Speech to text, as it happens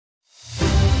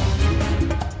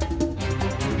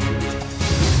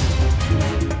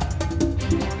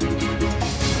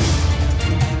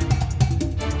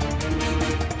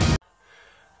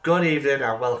Good evening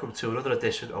and welcome to another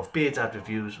edition of Beer Dad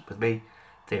Reviews with me,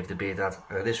 Dave the Beer Dad.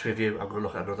 And in this review, I'm going to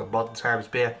look at another Modern Times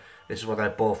beer. This is one I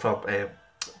bought from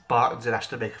Barton's in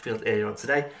Ashton Makerfield earlier on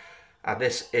today. And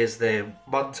this is the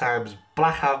Modern Times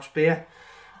Black House beer.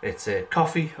 It's a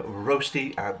coffee,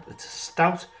 roasty, and it's a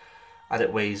stout. And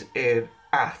it weighs in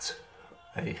at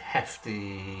a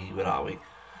hefty, where are we?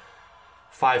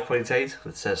 5.8,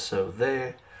 it says so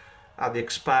there. And the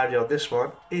expiry on this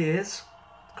one is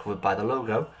covered by the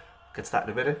logo. Gets that in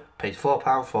a minute. Paid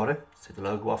 £4 for it. Take the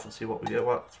logo off and see what we do.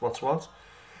 What's what.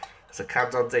 There's a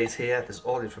canned on date here. There's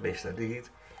all the information I need.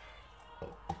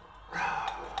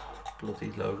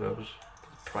 Bloody logos.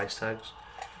 Price tags.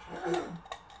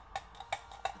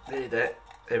 There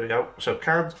we go. So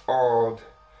canned on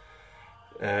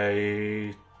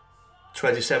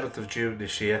 27th of June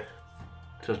this year.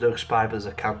 So there's no expiry, but there's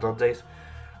a canned on date.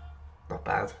 Not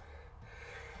bad.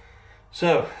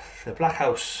 So, the Black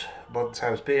House Modern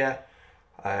Times beer,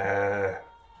 40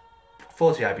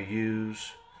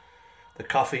 IBUs. The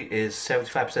coffee is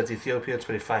 75% Ethiopian,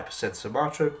 25%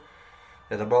 Sumatra.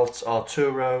 And the malts are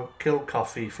Turo, Kiln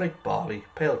Coffee, Flake Barley,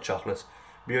 Pale Chocolate,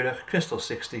 Munich, Crystal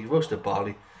 60, Roasted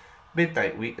Barley,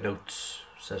 Midnight Wheat and Oats,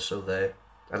 says so there.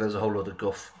 And there's a whole lot of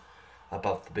guff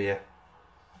about the beer.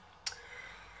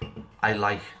 I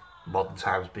like Modern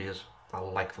Times beers. I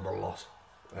like them a lot.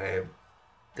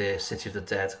 The City of the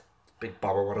Dead, big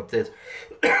bomber one I did,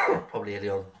 probably early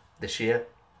on this year.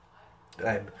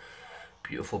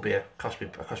 Beautiful beer, cost me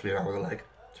an arm and a leg,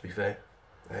 to be fair.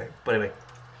 But anyway,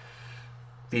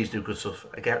 these do good stuff.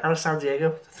 Again, out of San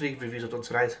Diego, the 3 reviews I've done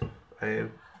tonight. This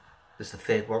is the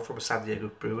 3rd one from a San Diego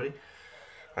brewery.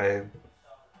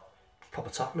 Proper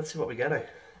top, let's see what we get,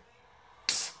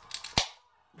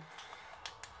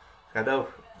 I know,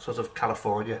 sort of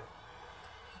California,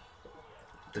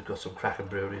 they've got some cracking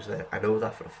breweries there. I know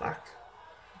that for a fact.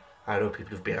 I know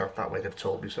people who've been out that way, they've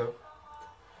told me so.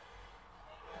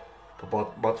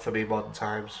 But for me, Modern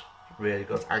Times, really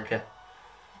good. Anchor,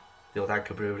 the old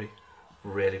Anchor Brewery,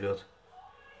 really good.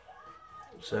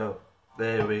 So,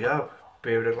 there we go.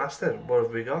 Beer in a glass then. What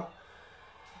have we got?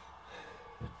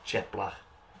 Jet Black.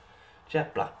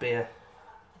 Jet Black beer.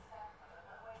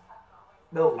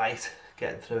 No light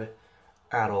getting through it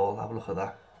at all. Have a look at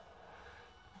that.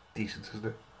 Decent, isn't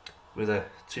it? With a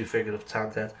 2 finger of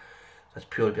tanned head. That's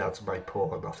purely down to my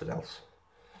pour and nothing else.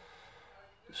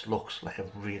 This looks like a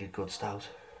really good stout.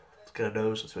 Let's get a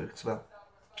nose, let's see what we can smell.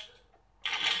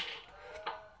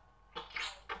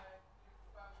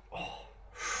 Oh,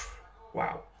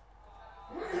 wow.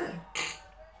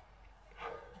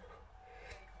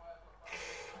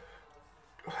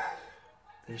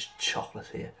 There's chocolate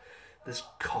here. There's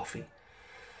coffee.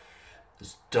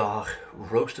 There's dark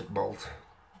roasted malt.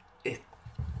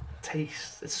 It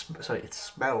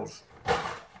smells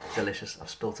delicious. I've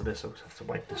spilt a bit, so I have to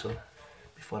wipe this up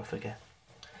before I forget.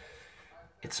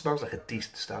 It smells like a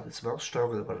decent stout. It smells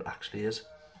stronger than what it actually is.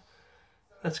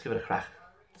 Let's give it a crack.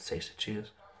 Let's taste it.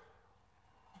 Cheers.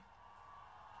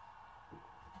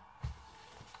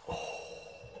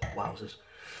 Oh, wowzers.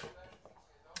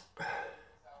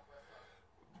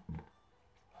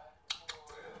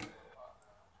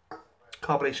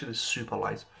 Carbonation is super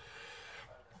light.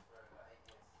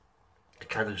 It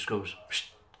kind of just goes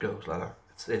like that.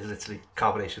 It's literally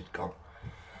carbonation gone.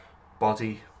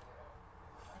 Body's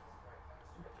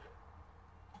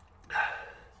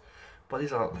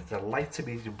they're light to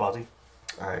medium body.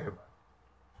 It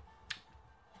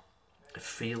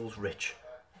feels rich,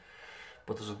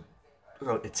 but doesn't.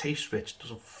 No, it tastes rich.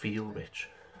 Doesn't feel rich.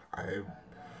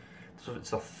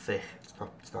 It's not thick.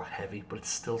 It's not heavy, but it's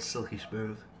still silky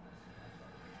smooth.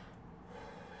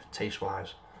 Taste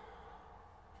wise.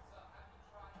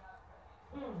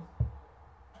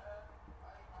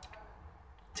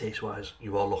 Taste wise,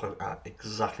 you are looking at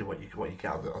exactly what you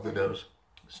get on the nose.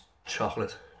 There's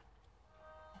chocolate,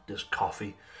 there's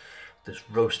coffee, there's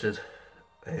roasted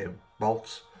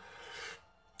malts.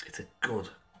 It's a good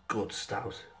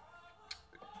stout.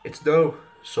 It's no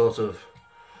sort of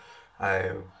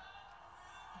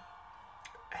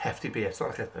hefty beer. It's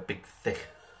not like a big thick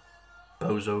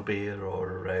Bozo beer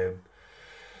or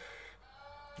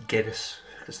Guinness.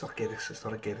 It's not Guinness. It's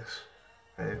not a Guinness.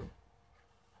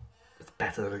 It's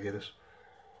better than a Guinness.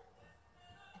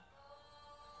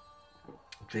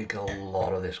 Drink a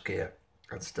lot of this gear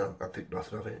and still I think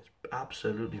nothing of it. It's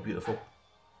absolutely beautiful.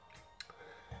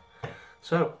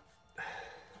 So,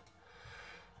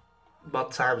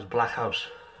 Modern Times Black House,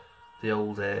 the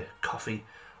old coffee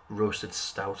roasted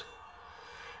stout.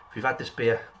 If you've had this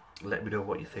beer, let me know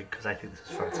what you think, because I think this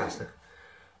is fantastic.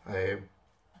 I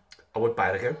would buy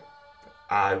it again.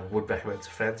 I would recommend it to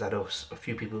friends. I know a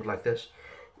few people who like this.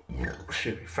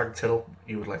 Excuse me, Frank Tittle,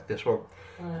 you would like this one.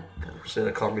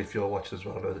 Sarah Connolly, if you're watching as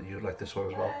well, I know that you would like this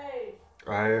one as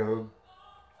well.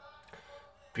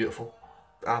 Beautiful,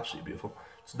 absolutely beautiful.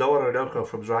 It's no Orinoco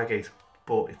from Drygate,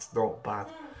 but it's not bad.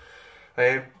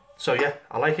 So yeah,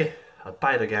 I like it. I'd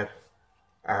buy it again,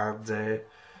 and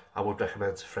I would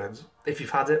recommend it to friends. If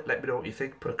you've had it, let me know what you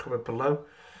think. Put a comment below.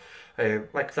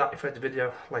 Like that if you like the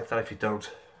video. Like that if you don't.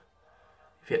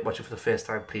 If you're watching for the first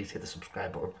time, please hit the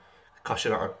subscribe button. It costs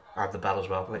you nothing, and the bell as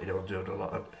well. Let you know I'm doing an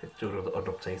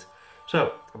update.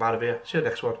 So I'm out of here. See you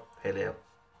next one. Hey Leo.